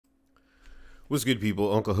What's good,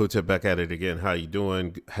 people? Uncle Hotep back at it again. How you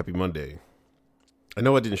doing? Happy Monday. I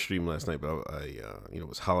know I didn't stream last night, but it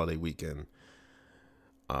was holiday weekend.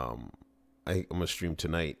 I'm gonna stream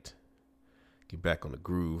tonight. Get back on the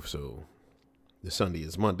groove. So the Sunday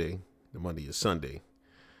is Monday. The Monday is Sunday.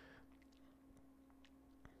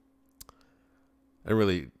 I didn't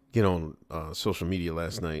really get on social media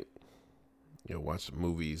last night. Watch some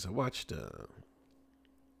movies. I watched. There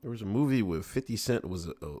was a movie with 50 Cent was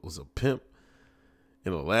a pimp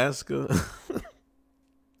in Alaska.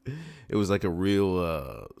 It was like a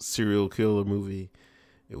real serial killer movie.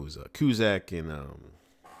 It was Cusack and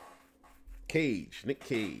Nick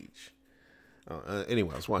Cage.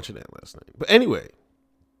 Anyway, I was watching that last night. But anyway,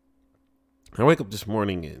 I wake up this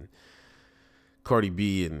morning and Cardi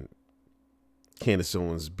B and Candace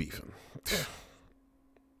Owens beefing.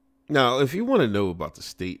 Now, if you want to know about the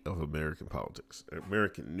state of American politics,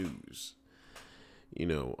 American news,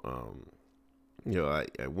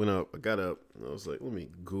 I went up, I got up, and I was like, let me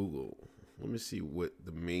see what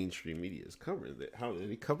the mainstream media is covering. How are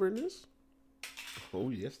they covering this? Oh,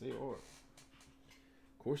 yes, they are.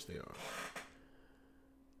 Of course they are.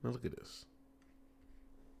 Now look at this.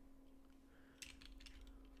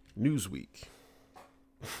 Newsweek.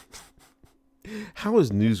 How is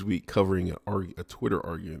Newsweek covering a Twitter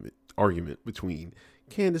argument between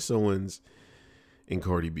Candace Owens and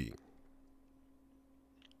Cardi B?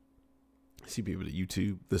 I see people at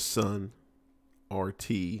YouTube, The Sun,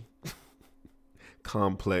 RT,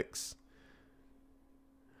 Complex,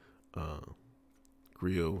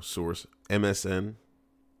 Grio, Source, MSN.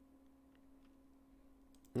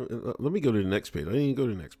 Let me go to the next page. I didn't even go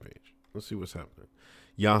to the next page. Let's see what's happening.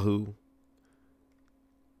 Yahoo,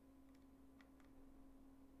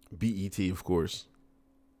 BET, of course,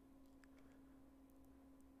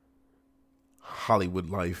 Hollywood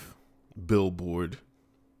Life, Billboard,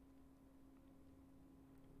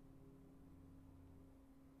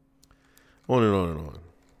 on and on and on.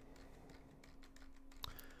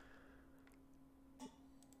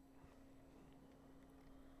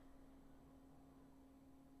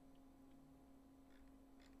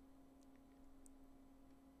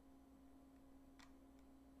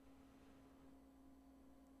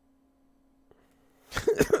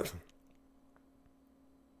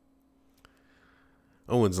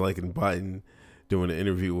 Owens liking Biden doing an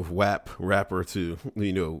interview with WAP rapper to,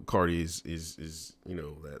 Cardi is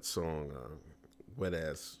that song, Wet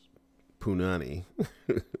Ass Punani,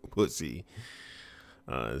 Pussy.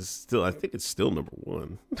 I think it's still number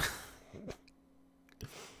one.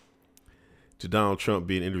 To Donald Trump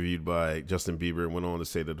being interviewed by Justin Bieber and went on to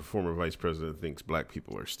say that the former vice president thinks black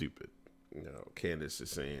people are stupid. Candace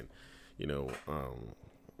is saying,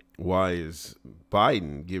 why is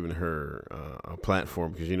Biden giving her a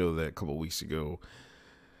platform? Because that a couple of weeks ago,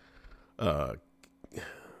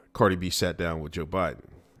 Cardi B sat down with Joe Biden.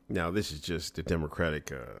 Now, this is just the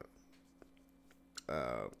Democratic,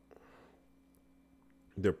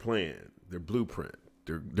 their plan, their blueprint,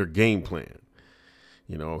 their game plan,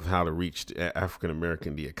 of how to reach the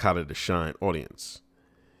African-American, the Akata to Shine audience.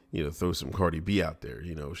 Throw some Cardi B out there.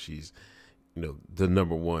 She's, the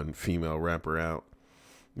number one female rapper out.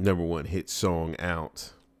 Number one hit song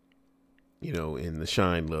out, in the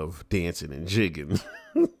Shine Love dancing and jigging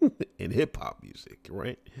in hip hop music,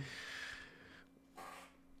 right?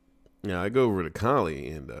 Now I go over to Collie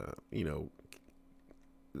and,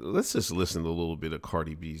 let's just listen to a little bit of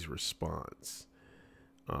Cardi B's response.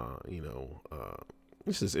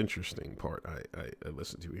 This is interesting part I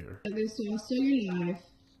listened to here. Okay, so I saw you live,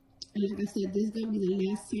 and like I said, this is going to be the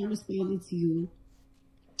last time responding to you.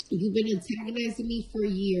 You've been antagonizing me for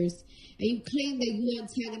years, and you claim that you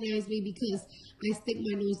antagonize me because I stick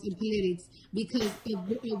my nose in politics. Because a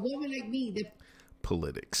woman like me that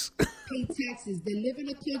politics pay taxes, that live in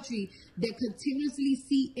a country that continuously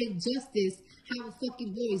see injustice, have a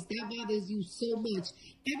fucking voice. That bothers you so much.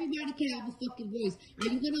 Everybody can have a fucking voice. Are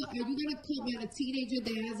you gonna call me a teenager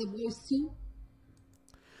that has a voice too?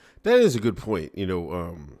 That is a good point.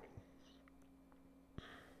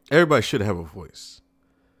 Everybody should have a voice.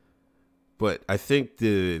 But I think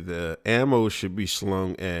the ammo should be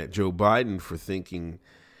slung at Joe Biden for thinking,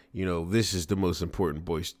 this is the most important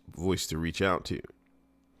voice to reach out to.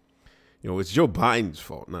 It's Joe Biden's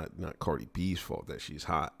fault, not Cardi B's fault that she's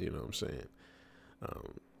hot. You know what I'm saying?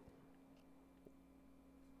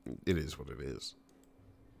 It is what it is.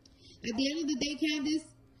 At the end of the day, Candace,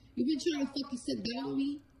 you've been trying to fucking sit down on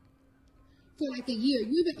me for like a year.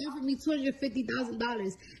 You even offered me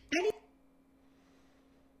 $250,000.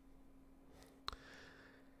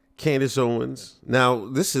 Candace Owens. Now,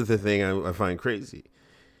 this is the thing I find crazy.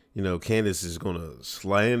 You know, Candace is going to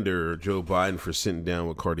slander Joe Biden for sitting down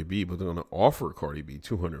with Cardi B, but they're going to offer Cardi B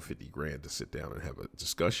 250 grand to sit down and have a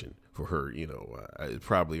discussion for her, you know,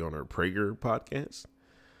 probably on her Prager podcast.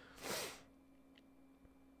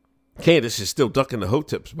 Candace is still ducking the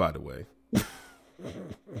hoteps, by the way.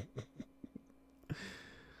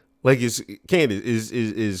 Like, is Candace,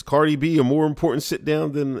 is Cardi B a more important sit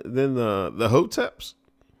down than the hoteps?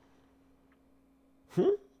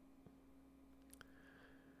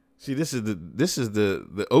 See, this is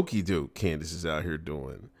the okey doke Candace is out here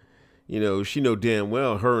doing. You know, she know damn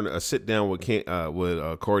well her and a sit down with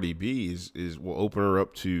Cardi B is will open her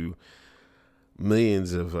up to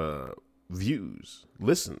millions of views,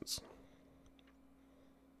 listens.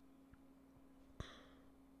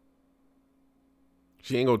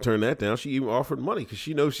 She ain't gonna turn that down. She even offered money because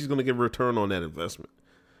she knows she's gonna get a return on that investment.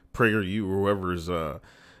 PragerU or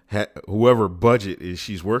whoever budget is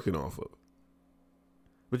she's working off of.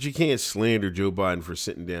 But you can't slander Joe Biden for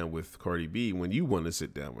sitting down with Cardi B when you want to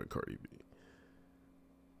sit down with Cardi B.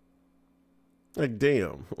 Like,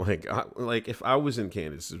 damn. Like if I was in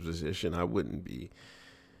Candace's position, I wouldn't be.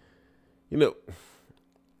 You know,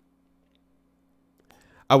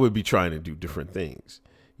 I would be trying to do different things.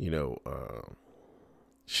 You know,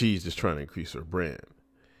 she's just trying to increase her brand.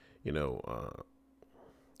 You know,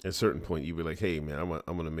 at a certain point, you'd be like, hey, man, I'm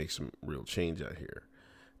going to make some real change out here.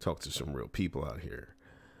 Talk to some real people out here.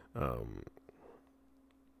 I'm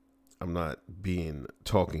not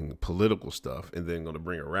talking political stuff and then going to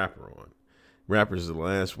bring a rapper on. Rappers are the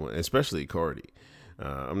last one, especially Cardi.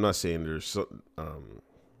 I'm not saying there's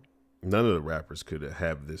none of the rappers could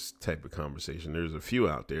have this type of conversation. There's a few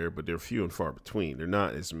out there, but they're few and far between. They're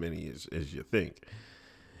not as many as you think.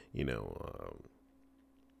 You know,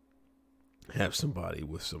 have somebody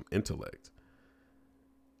with some intellect.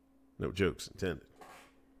 No jokes intended.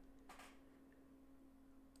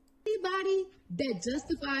 Anybody that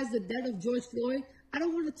justifies the death of George Floyd, I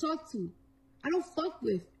don't want to talk to. I don't fuck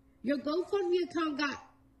with. Your GoFundMe account got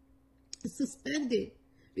suspended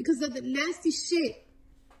because of the nasty shit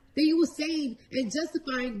that you were saying and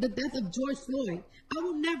justifying the death of George Floyd.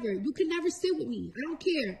 You can never sit with me. I don't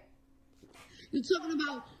care. You're talking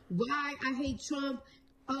about why I hate Trump.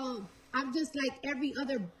 I'm just like every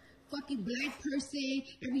other fucking black person,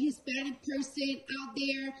 every Hispanic person out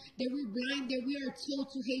there, that we're blind, that we are told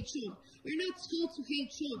to hate Trump. We're not told to hate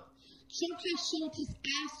Trump. Trump has showed his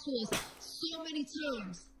ass to us so many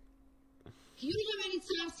times. You know how many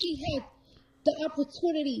times he had the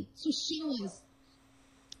opportunity to show us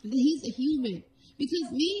that he's a human.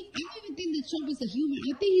 Because me, I don't even think that Trump is a human.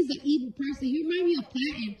 I think he's an evil person. He reminds me of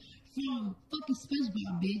Platten from fucking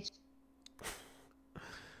SpongeBob, bitch.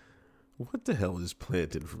 What the hell is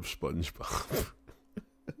Planted from SpongeBob?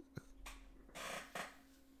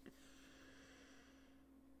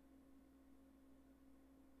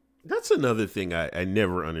 That's another thing I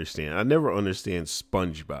never understand. I never understand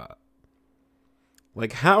SpongeBob.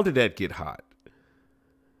 Like, how did that get hot?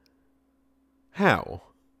 How?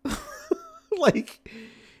 Like,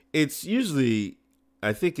 it's usually,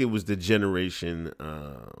 I think it was the generation,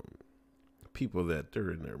 people that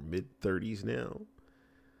they're in their mid-30s now.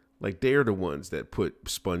 Like, they're the ones that put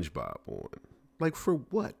SpongeBob on. Like, for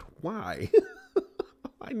what? Why?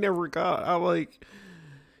 I like,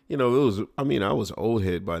 you know, I was old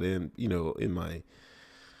head by then, you know,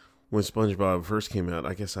 when SpongeBob first came out.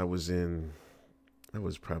 I guess I was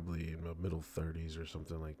probably in my middle 30s or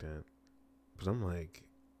something like that. But I'm like,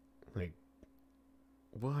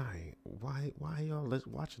 why y'all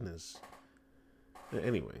watching this?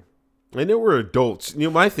 Anyway. And there were adults. You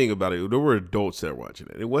know, my thing about it, there were adults that were watching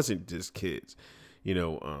it. It wasn't just kids. You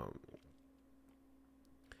know,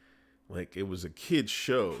 like it was a kid's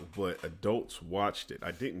show, but adults watched it.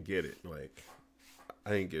 I didn't get it. Like,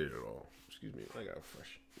 I didn't get it at all. Excuse me. I got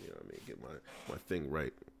fresh. You know what I mean? Get my thing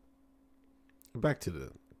right. Back to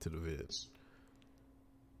the vids.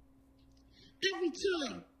 Every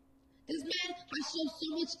time. This man has shown so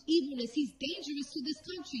much evilness. He's dangerous to this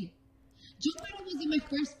country. Joe Biden wasn't my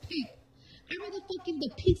first pick. I'd rather fucking the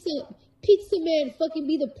pizza man fucking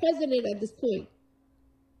be the president at this point.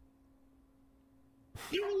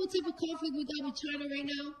 I don't know what type of conflict we got with China right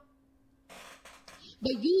now.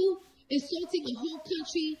 But you insulting a whole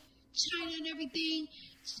country, China and everything,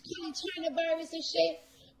 calling China virus and shit.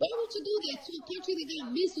 Why would you do that to a country that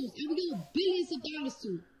got missiles and we give billions of dollars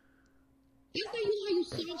to? That's not how you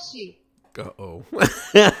solve shit. Uh-oh.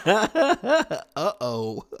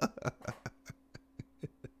 Uh-oh.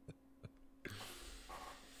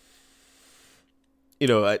 You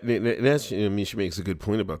know, she makes a good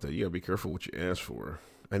point about that. You gotta be careful what you ask for.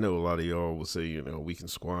 I know a lot of y'all will say, you know, we can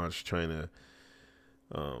squash China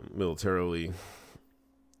militarily.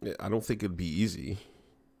 I don't think it'd be easy.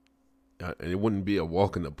 And it wouldn't be a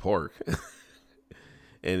walk in the park.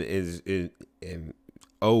 and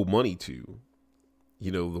owe money to.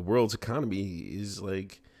 You know, the world's economy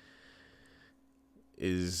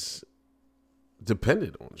is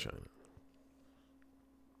dependent on China.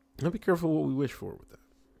 Now be careful what we wish for with that.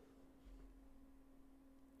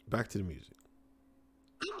 Back to the music.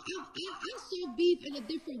 I serve beef in a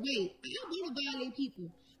different way. I don't want to violate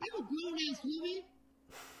people. I'm a grown ass woman,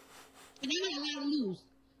 and I got a lot to lose.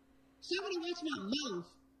 So I gotta watch my mouth.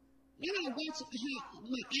 I gotta watch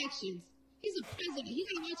my actions. He's a president. He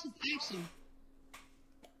gotta watch his actions.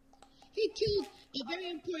 He killed a very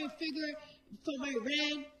important figure from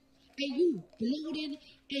Iran, and you bloating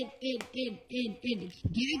and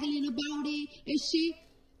gaggling about it and shit.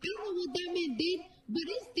 I don't know what that man did, but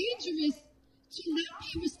it's dangerous to not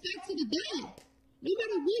pay respect to the dead. No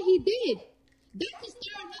matter what he did, that could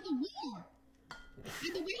start another war.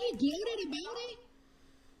 And the way he gloated about it,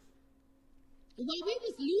 while we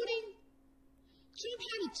was looting, Trump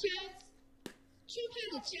had a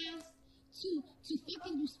chance to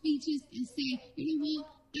fucking do speeches and say, you know what,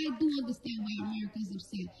 I do understand why America's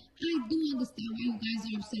upset. I do understand why you guys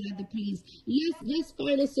are upset at the police. Let's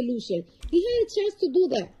find a solution. He had a chance to do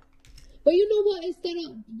that. But you know what? Instead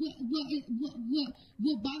of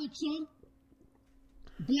what bothered Trump,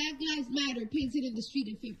 Black Lives Matter painted in the street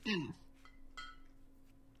in Fifth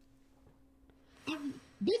Ave.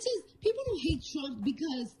 Bitches, people don't hate Trump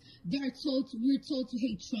because we're told to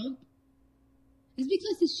hate Trump. It's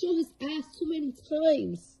because he showed his ass too many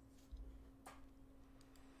times.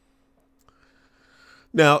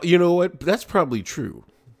 Now, you know what? That's probably true.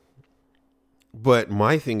 But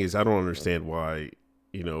my thing is, I don't understand why,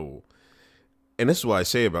 you know, and this is what I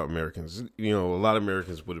say about Americans. You know, a lot of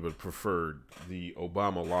Americans would have preferred the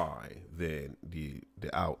Obama lie than the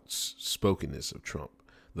outspokenness of Trump,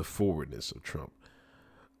 the forwardness of Trump.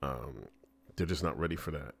 They're just not ready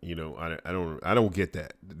for that. You know, I don't get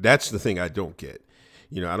that. That's the thing I don't get.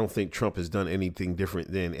 You know, I don't think Trump has done anything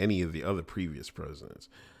different than any of the other previous presidents.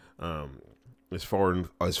 As far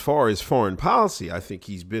as foreign policy, I think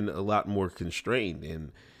he's been a lot more constrained,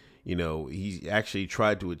 and you know, he's actually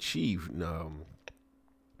tried to achieve, you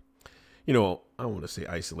know, I don't want to say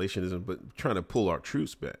isolationism, but trying to pull our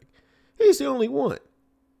troops back. He's the only one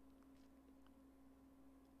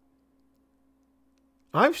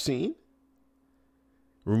I've seen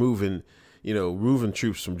removing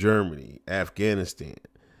troops from Germany, Afghanistan,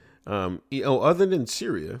 you know, other than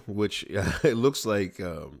Syria, which it looks like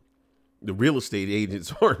the real estate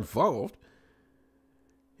agents are involved.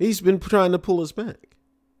 He's been trying to pull us back.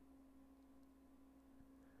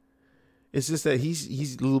 It's just that he's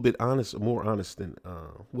a little bit more honest than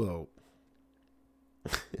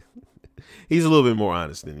he's a little bit more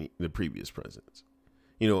honest than the previous presidents.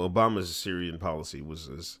 You know, Obama's Syrian policy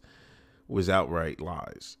was outright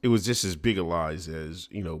lies. It was just as big a lies as,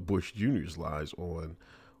 you know, Bush Jr.'s lies on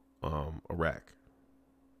Iraq.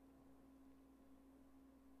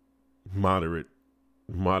 Moderate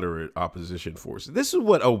opposition forces. This is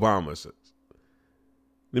what Obama says.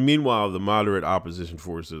 And meanwhile, the moderate opposition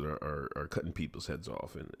forces are cutting people's heads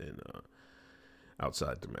off in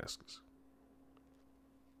outside Damascus,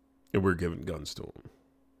 and we're giving guns to them.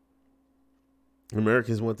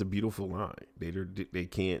 Americans want the beautiful lie. They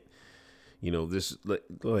can't. You know, this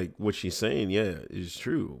like what she's saying. Yeah, is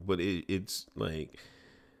true, but it's like,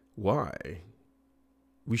 why?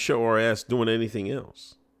 We show our ass doing anything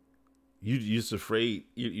else. You're just afraid.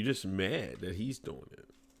 You're just mad that he's doing it.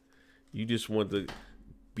 You just want to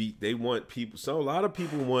be. They want people. So a lot of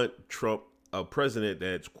people want Trump, a president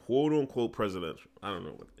that's quote unquote presidential. I don't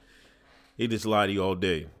know what. He just lie to you all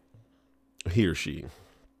day. He or she.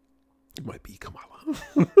 It might be Kamala.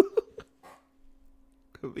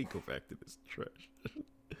 Let me go back to this trash.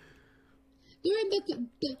 During the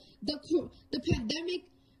pandemic,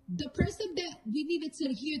 the person that we needed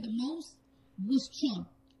to hear the most was Trump.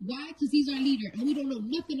 Why? Because he's our leader, and we don't know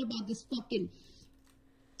nothing about this fucking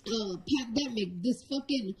pandemic, this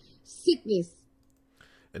fucking sickness.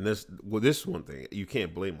 And this one thing you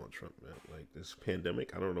can't blame on Trump, man. Like this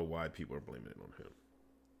pandemic, I don't know why people are blaming it on him.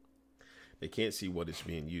 They can't see what it's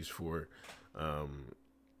being used for.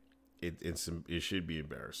 It should be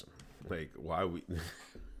embarrassing. Like why we?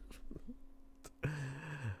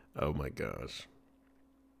 Oh my gosh.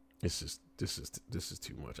 This is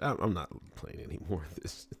too much. I'm not playing anymore of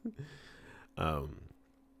this. I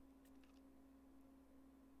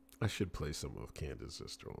should play some of Candace's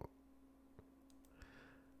sister on.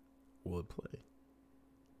 Will it play?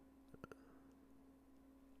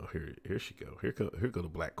 Oh, here she go. Here go the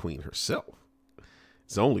Black Queen herself.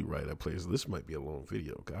 It's only right I play. This might be a long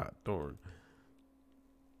video. God darn.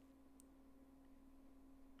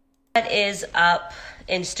 What is up,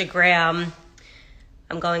 Instagram?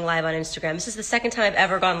 I'm going live on Instagram. This is the second time I've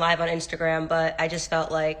ever gone live on Instagram, but I just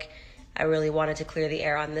felt like I really wanted to clear the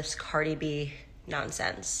air on this Cardi B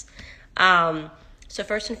nonsense. So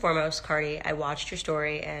first and foremost, Cardi, I watched your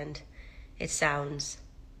story and it sounds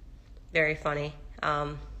very funny.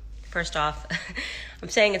 First off, I'm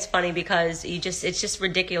saying it's funny because it's just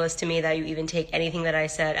ridiculous to me that you even take anything that I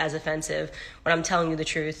said as offensive when I'm telling you the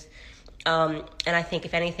truth. And I think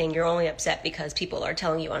if anything, you're only upset because people are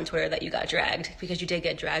telling you on Twitter that you got dragged, because you did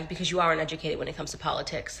get dragged, because you are uneducated when it comes to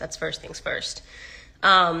politics. That's first things first.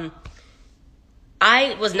 I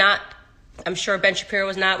was not, I'm sure Ben Shapiro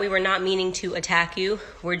was not, we were not meaning to attack you.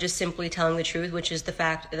 We're just simply telling the truth, which is the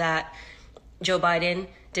fact that Joe Biden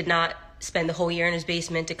did not spend the whole year in his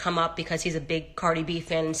basement to come up because he's a big Cardi B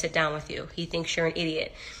fan and sit down with you. He thinks you're an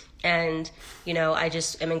idiot. And, you know, I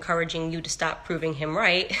just am encouraging you to stop proving him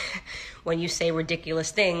right when you say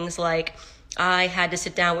ridiculous things like, I had to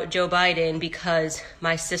sit down with Joe Biden because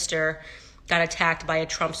my sister got attacked by a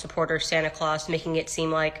Trump supporter, Santa Claus, making it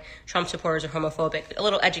seem like Trump supporters are homophobic. A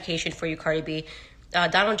little education for you, Cardi B.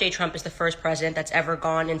 Donald J. Trump is the first president that's ever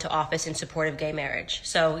gone into office in support of gay marriage.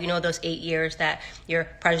 So, you know, those 8 years that your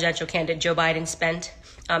presidential candidate Joe Biden spent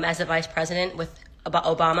as a vice president with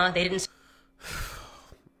Obama, they didn't.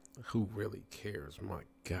 Who really cares? My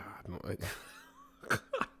God.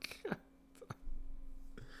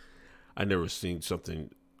 I never seen something.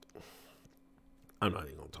 I'm not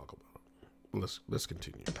even going to talk about it. Let's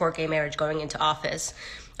continue. Support gay marriage going into office.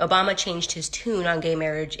 Obama changed his tune on gay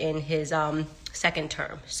marriage in his second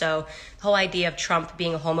term. So the whole idea of Trump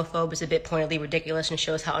being a homophobe is a bit pointedly ridiculous and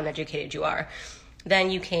shows how uneducated you are. Then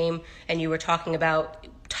you came and you were talking about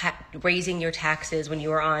raising your taxes when you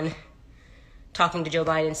were on talking to Joe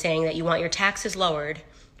Biden, saying that you want your taxes lowered,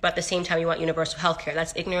 but at the same time you want universal health care.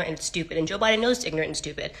 That's ignorant and it's stupid. And Joe Biden knows it's ignorant and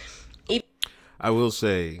stupid. I will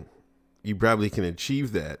say, you probably can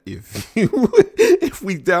achieve that if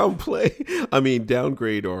we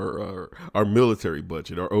downgrade our military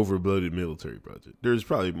budget, our overbloated military budget. There's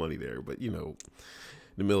probably money there, but you know,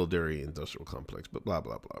 the military industrial complex, but blah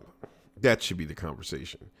blah blah. That should be the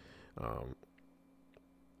conversation. You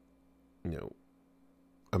know,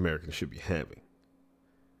 Americans should be having.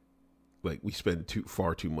 Like, we spend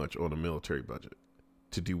far too much on a military budget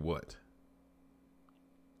to do what?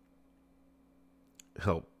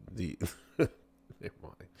 Help the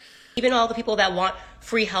Even all the people that want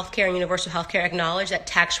free healthcare and universal healthcare acknowledge that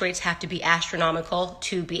tax rates have to be astronomical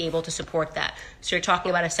to be able to support that. So you're talking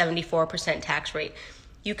about a 74% tax rate.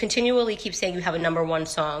 You continually keep saying you have a number one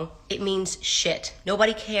song. It means shit.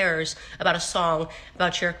 Nobody cares about a song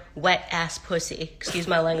about your wet ass pussy. Excuse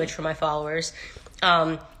my language for my followers.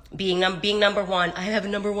 Being number one. I have a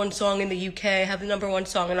number one song in the UK. I have a number one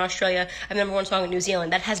song in Australia. I have a number one song in New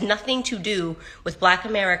Zealand. That has nothing to do with Black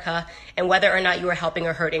America and whether or not you are helping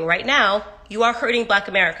or hurting. Right now, you are hurting Black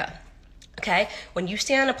America. Okay? When you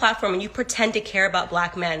stand on a platform and you pretend to care about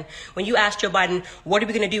Black men, when you ask Joe Biden, what are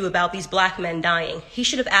we going to do about these Black men dying? He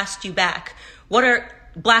should have asked you back, what are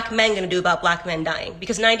Black men going to do about Black men dying?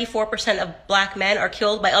 Because 94% of Black men are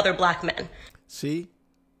killed by other Black men. See?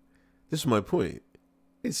 This is my point.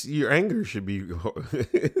 It's your anger should be,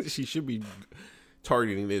 she should be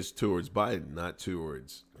targeting this towards Biden, not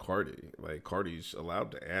towards Cardi. Like, Cardi's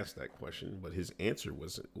allowed to ask that question, but his answer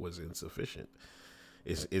was insufficient.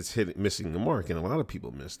 It's missing the mark, and a lot of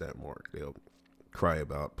people miss that mark. They'll cry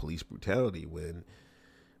about police brutality when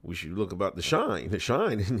we should look about the shine. The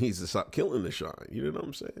shine needs to stop killing the shine. You know what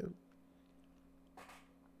I'm saying?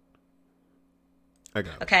 I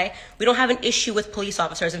got it. Okay? We don't have an issue with police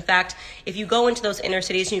officers. In fact, if you go into those inner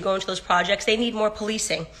cities and you go into those projects, they need more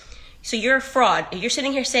policing. So you're a fraud. You're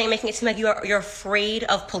sitting here making it seem like you're afraid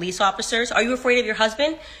of police officers. Are you afraid of your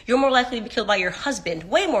husband? You're more likely to be killed by your husband,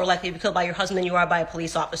 way more likely to be killed by your husband than you are by a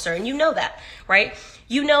police officer. And you know that, right?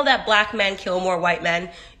 You know that Black men kill more white men.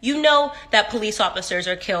 You know that police officers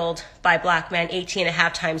are killed by Black men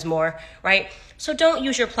 18.5 times more, right? So don't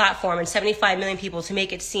use your platform and 75 million people to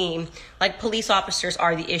make it seem like police officers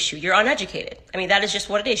are the issue. You're uneducated. I mean, that is just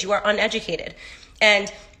what it is. You are uneducated.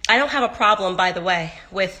 And I don't have a problem, by the way,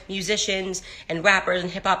 with musicians and rappers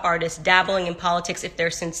and hip hop artists dabbling in politics if they're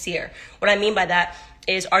sincere. What I mean by that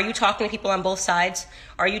is, are you talking to people on both sides?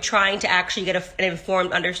 Are you trying to actually get an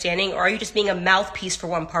informed understanding, or are you just being a mouthpiece for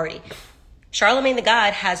one party? Charlemagne the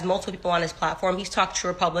God has multiple people on his platform. He's talked to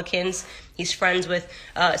Republicans. He's friends with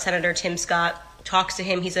Senator Tim Scott, talks to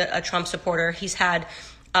him. He's a Trump supporter. He's had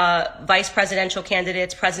vice presidential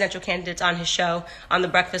candidates, presidential candidates on his show, on the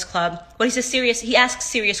Breakfast Club. But he asks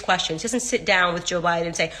serious questions. He doesn't sit down with Joe Biden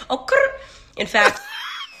and say, oh, grr. In fact...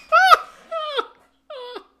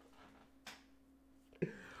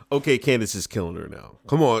 Okay, Candace is killing her now.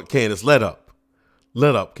 Come on, Candace, let up.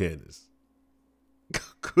 Let up, Candace.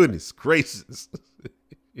 Goodness gracious.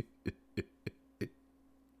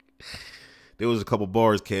 There was a couple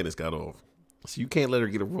bars Candace got off. So you can't let her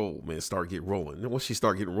get a roll, man. Get rolling. And once she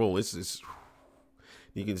start getting rolling, it's just,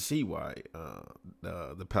 you can see why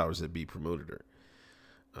the powers that be promoted her.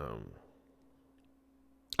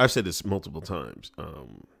 I've said this multiple times.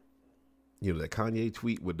 You know, that Kanye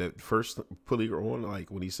tweet with that first putting her on, like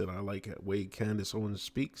when he said, I like the way Candace Owens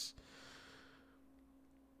speaks.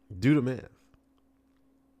 Do the math.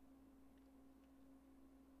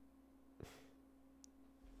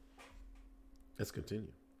 Let's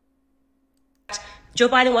continue. Joe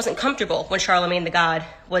Biden wasn't comfortable when Charlemagne the God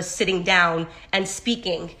was sitting down and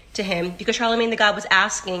speaking to him because Charlemagne the God was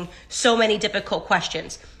asking so many difficult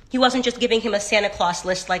questions. He wasn't just giving him a Santa Claus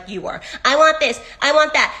list like you are. I want this, I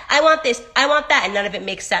want that, I want this, I want that, and none of it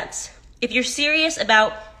makes sense. If you're serious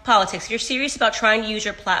about politics, if you're serious about trying to use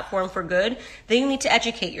your platform for good, then you need to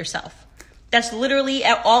educate yourself. That's literally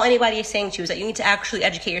all anybody is saying to you, is that you need to actually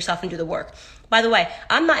educate yourself and do the work. By the way,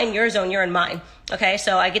 I'm not in your zone, you're in mine. Okay,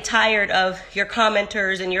 so I get tired of your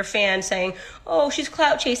commenters and your fans saying, oh, she's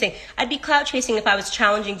clout chasing. I'd be clout chasing if I was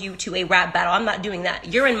challenging you to a rap battle. I'm not doing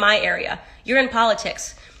that. You're in my area. You're in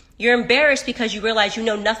politics. You're embarrassed because you realize you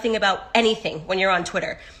know nothing about anything when you're on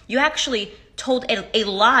Twitter. You actually told a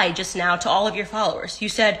lie just now to all of your followers. You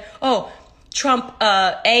said, oh, Trump,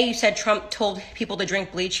 you said Trump told people to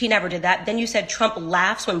drink bleach. He never did that. Then you said Trump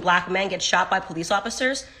laughs when black men get shot by police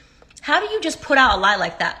officers. How do you just put out a lie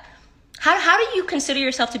like that? How do you consider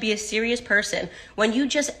yourself to be a serious person when you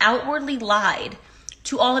just outwardly lied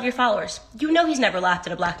to all of your followers? You know he's never laughed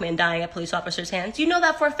at a black man dying at police officers' hands. You know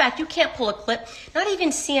that for a fact. You can't pull a clip. Not even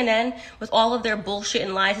CNN, with all of their bullshit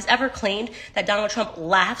and lies, has ever claimed that Donald Trump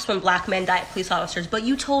laughs when black men die at police officers. But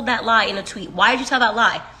you told that lie in a tweet. Why did you tell that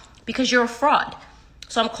lie? Because you're a fraud.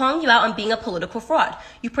 So I'm calling you out on being a political fraud.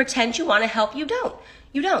 You pretend you want to help. You don't.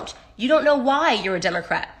 You don't. You don't know why you're a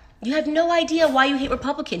Democrat. You have no idea why you hate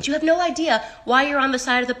Republicans. You have no idea why you're on the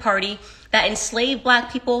side of the party that enslaved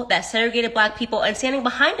black people, that segregated black people, and standing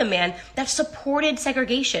behind a man that supported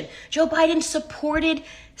segregation. Joe Biden supported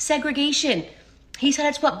segregation. He said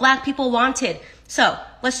it's what black people wanted. So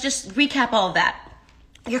let's just recap all of that.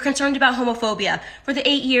 You're concerned about homophobia. For the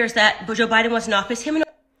 8 years that Joe Biden was in office, him and...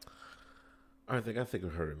 I think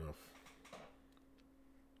I've heard enough.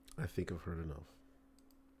 I think I've heard enough.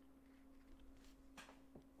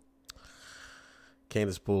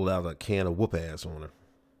 Candace pulled out a can of whoop ass on her.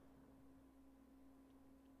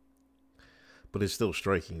 But it's still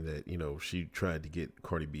striking that, you know, she tried to get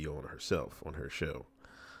Cardi B on herself, on her show.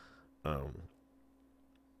 Yeah,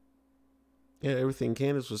 everything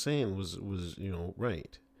Candace was saying was you know,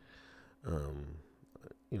 right.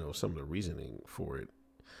 You know, some of the reasoning for it.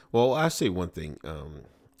 Well, I say one thing.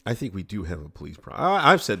 I think we do have a police problem.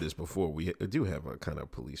 I've said this before. We do have a kind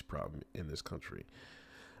of police problem in this country.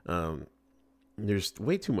 There's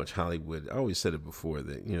way too much Hollywood. I always said it before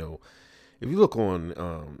that, you know, if you look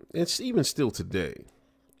on, it's even still today,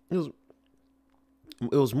 it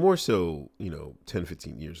was more so, you know, 10,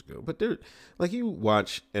 15 years ago. But there, like, you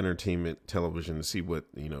watch entertainment television to see what,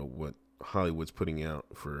 you know, what Hollywood's putting out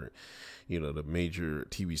for, you know, the major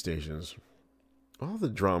TV stations. All the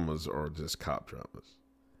dramas are just cop dramas.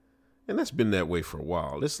 And that's been that way for a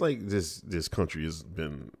while. It's like this country has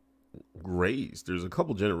been raised. There's a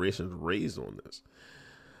couple generations raised on this.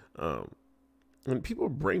 And people are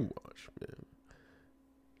brainwashed, man.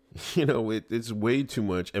 You know, it's way too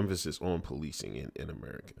much emphasis on policing in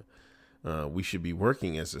America. We should be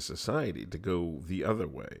working as a society to go the other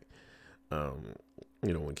way.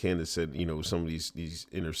 You know, when Candace said, you know, some of these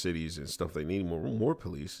inner cities and stuff, they need more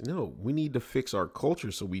police. No, we need to fix our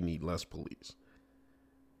culture, so we need less police.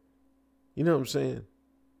 You know what I'm saying?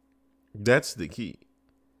 That's the key.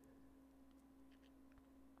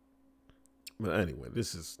 But anyway,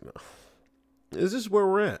 this is where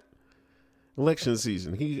we're at. Election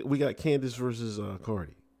season. We got Candace versus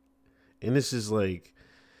Cardi. And this is like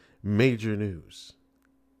major news.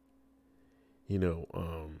 You know,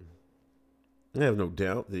 I have no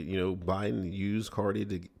doubt that, you know, Biden used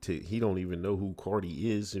Cardi to he don't even know who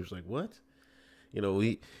Cardi is. He was like, what? You know,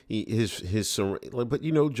 but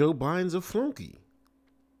you know, Joe Biden's a flunky.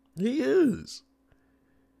 He is.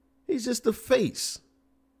 He's just the face.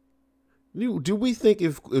 Do we think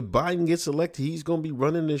if Biden gets elected, he's going to be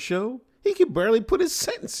running the show? He can barely put his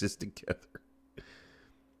sentences together.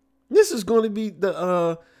 This is going to be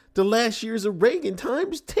the last years of Reagan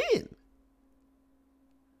times 10.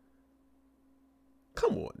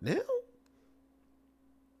 Come on now.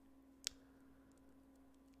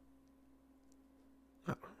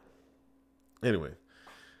 Anyway,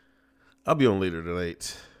 I'll be on later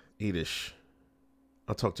tonight, 8-ish.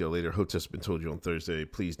 I'll talk to y'all later. Hotep's been told you on Thursday.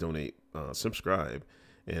 Please donate, subscribe,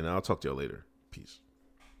 and I'll talk to y'all later. Peace.